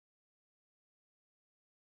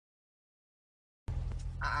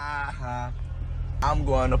I'm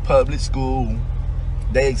going to public school.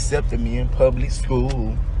 They accepted me in public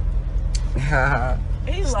school.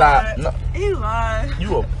 He Stop. lied. No. He lied.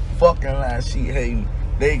 You a fucking lie. She hate me.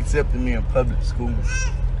 They accepted me in public school.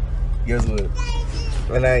 Guess what?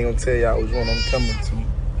 And I ain't gonna tell y'all which one I'm coming to.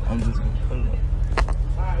 I'm just gonna pull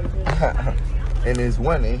up. And there's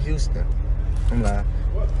one in Houston. I'm like,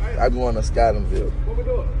 I going to Scotlandville.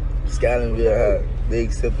 Scotlandville High. They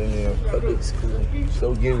accepted me in public school.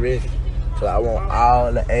 So get ready. Cause I want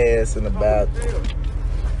all the ass in the bathroom.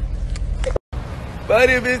 But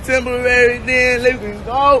if it's temporary, then let me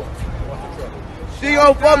go. She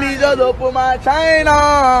gon' fuck me just to put my chain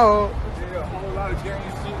on. Yeah, a whole lot of gang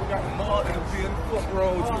shit. We got the mud and the foot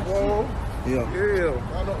roads, bro. Yeah. Yeah.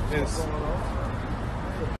 Yes.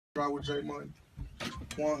 Ride with J Money.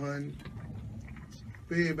 100.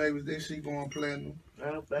 Big babies, that shit going platinum.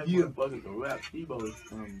 That Yeah. motherfucker can rap. He both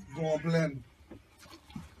Going platinum.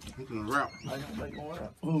 I'm gonna rap. I ain't gonna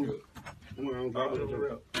rap. Ooh. I'm gonna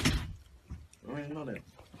rap. I ain't know that.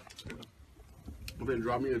 I'm gonna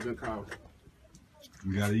drop me a good call.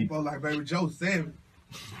 We gotta eat. Fuck like Baby Joe 7.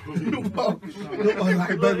 You fuck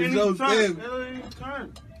like Baby Joe 7.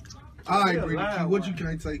 All right, Brittany, what you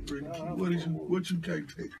can't take, Brittany? What you can't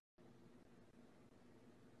take?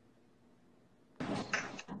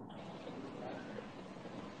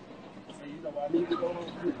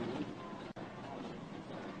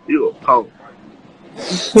 You a punk.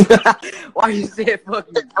 Why you said fuck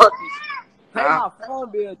you? Pay my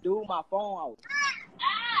phone bill, dude. My phone out.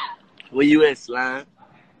 Where you at, Slime?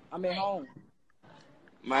 I'm at home.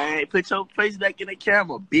 Man, put your face back in the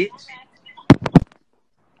camera, bitch.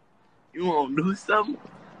 You wanna do something?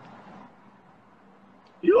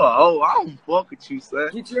 You a hoe. I don't fuck with you, son.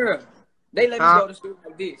 Get your. They let me go to school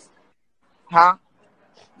like this. Huh?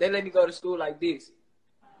 They let me go to school like this.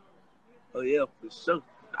 Oh, yeah, for sure.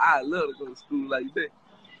 I love to go to school like that.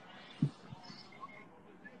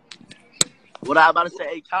 What I about to say,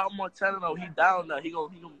 hey, call Montana, he down there. He gonna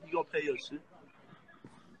pay your shit.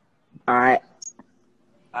 All right.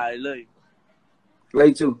 All right, love you. Love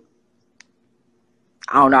you too.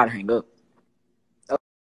 I don't know how to hang up.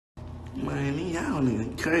 Man, y'all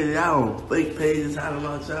niggas crazy. Y'all on fake pages. I don't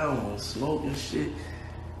know what y'all on smoking shit.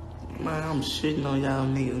 Man, I'm shitting on y'all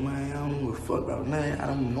niggas, man. I don't give a fuck about nothing. I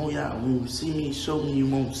don't know y'all. When you see me, show me you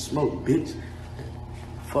won't smoke, bitch.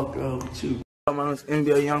 Fuck up with you. My name's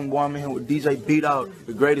NBA YoungBoy. I'm in here with DJ Beat Out,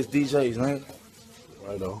 the greatest DJs, man.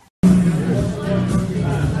 Right though.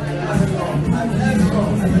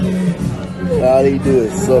 All they do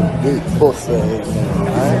is suck big pussy ass,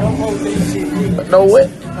 man. No what?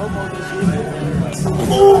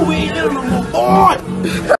 Ooh, we ain't little no more,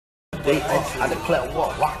 boy. They I declare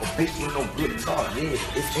war, rock a bitch with no good talk, yeah.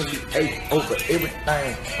 It's NBA over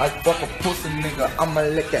everything. Like fuck a pussy nigga, I'ma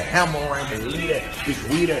let the hammer ring and leave that bitch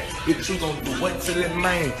with that. Bitch, you gon' do what to that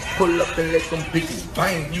man? Pull up and let them bitches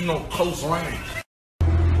bang, you know close range.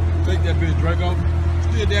 Take that bitch, Draco.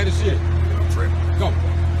 Still daddy shit. Go.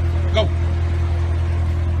 Go.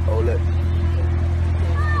 Hold it.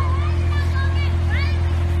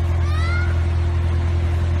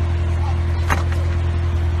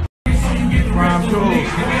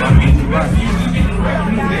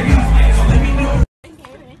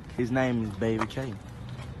 His name is Baby K.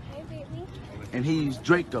 Hey, baby. And he's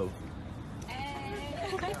Draco.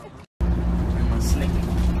 And my snake.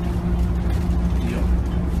 Yeah.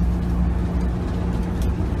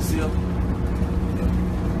 See ya.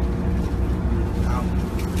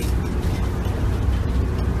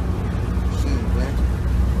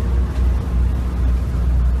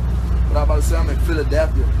 What I'm about to say, I'm in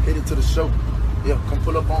Philadelphia, headed to the show. Yeah, come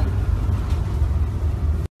pull up on me.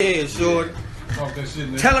 Yeah, shorty. Talk that shit,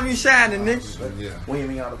 nigga. Tell him you shining, nigga. Yeah. We ain't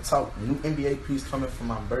even gotta talk. New NBA piece coming for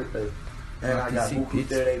my birthday. And I got buku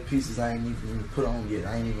 38 pieces I ain't even put on yet.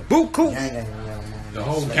 I ain't even. Buku. The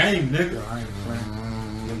whole game, nigga.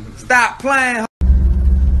 Stop playing.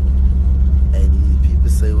 Hey, these people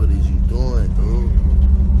say, what is you doing, dude?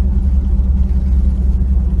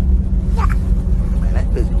 Man, that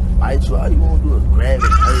bitch gonna bite you. All you wanna do is grab it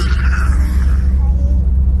and hurt it.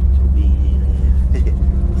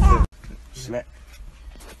 Slap.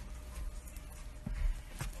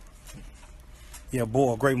 Yeah,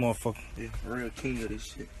 boy, great motherfucker. Yeah, real king of this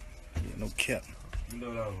shit. Yeah, no cap. You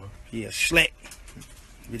know that one. Yeah, slack.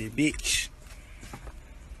 With it, bitch.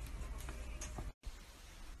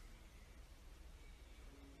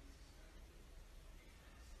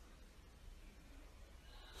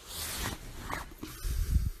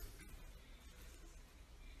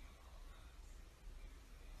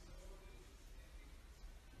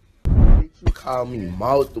 called me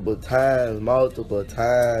multiple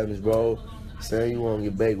times, bro. Saying you wanna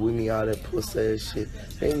get back with me, all that pussy ass shit.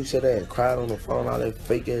 Then you said that and cried on the phone, all that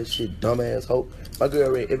fake ass shit, dumb ass hoe. My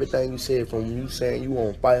girl read everything you said from you saying you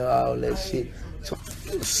wanna fight her, all that shit. So,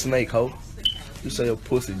 you a snake hoe. You say your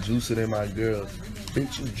pussy juicer than my girl's.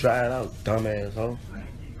 Bitch, you dried out, dumb ass hoe.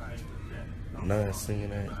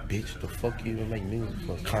 Non-singing ass bitch. The fuck you even make music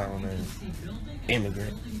for a clown ass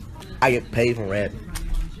immigrant? I get paid from rapping.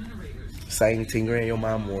 Same 10 grand your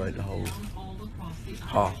mom wanted the whole.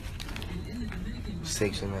 Huh.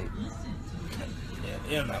 Section 8. Yeah,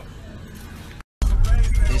 you know.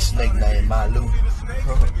 This snake named Malu.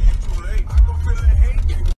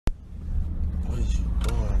 What is you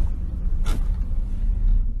doing?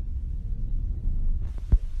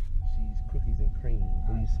 She's cookies and cream.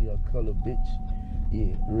 Do you see her color, bitch?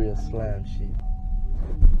 Yeah, real slime shit.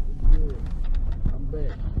 I'm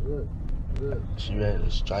back. Look. She ready to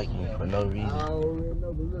strike me for no reason. I already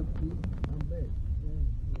know, but look, Pete, I'm back.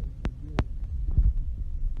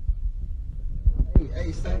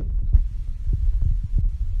 Hey, son.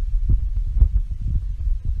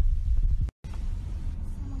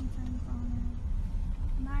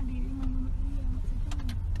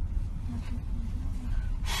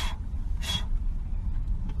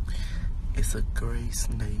 It's a gray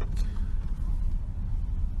snake.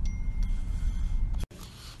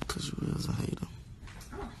 Cause you is a hater.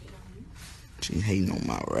 She hating on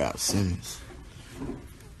my rap Simmons.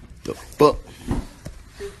 The fuck?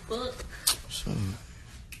 Shut up.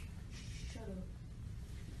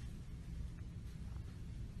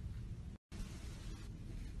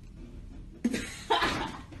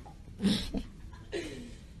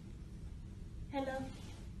 Hello.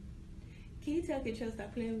 Can you tell Control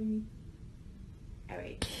stop playing with me?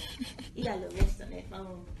 Alright. You got a little rest on that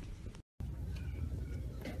phone.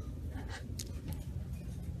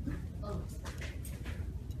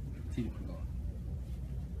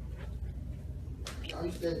 You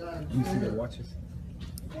see the watches?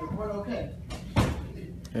 Okay.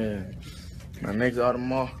 Yeah. My next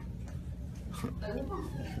Audemars.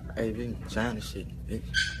 Hey, been China shit, bitch.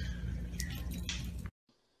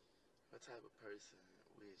 What type of person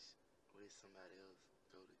wish somebody else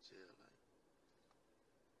go to jail? Like,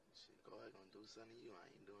 shit, go ahead, gonna do something to you. I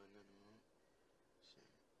ain't doing nothing wrong. Shit,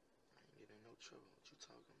 I ain't getting in no trouble. What you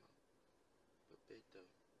talking about? But big though.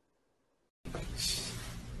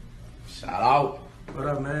 Shout out. What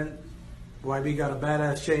up, man? YB got a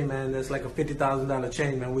badass chain, man. That's like a $50,000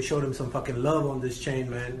 chain, man. We showed him some fucking love on this chain,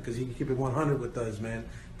 man, because he can keep it 100 with us, man.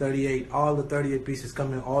 38, all the 38 pieces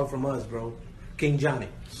coming all from us, bro. King Johnny.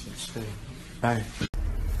 Bye.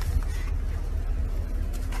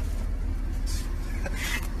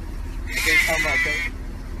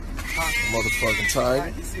 Motherfucking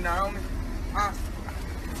tiger. You see Naomi? Huh?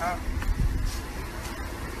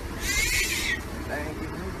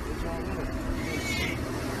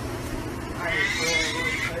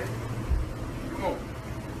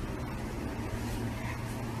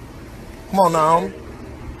 Come on now. You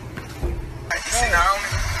see Naomi?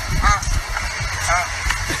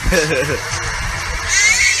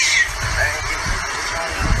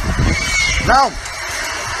 Now.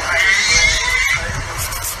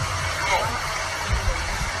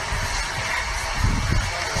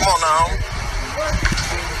 Come on now.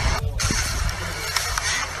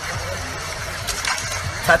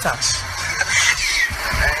 Tata.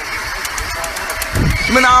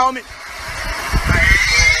 Come on, Naomi.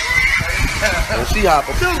 She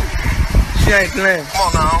hopping. She ain't playing. Come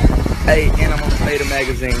on now. Hey, and I'm gonna play the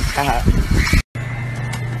magazine. Haha.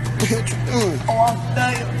 Oh, I'm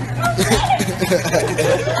dying.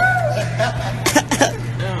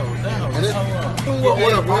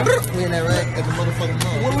 What up, bro? We in that rank at the motherfucking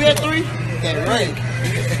mall. What we at 3? That rank.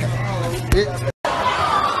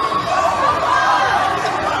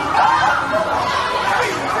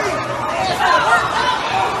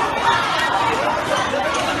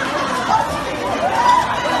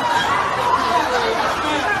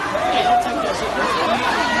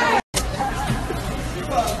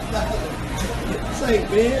 Say,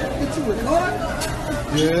 man, get you a car?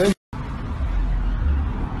 Yeah.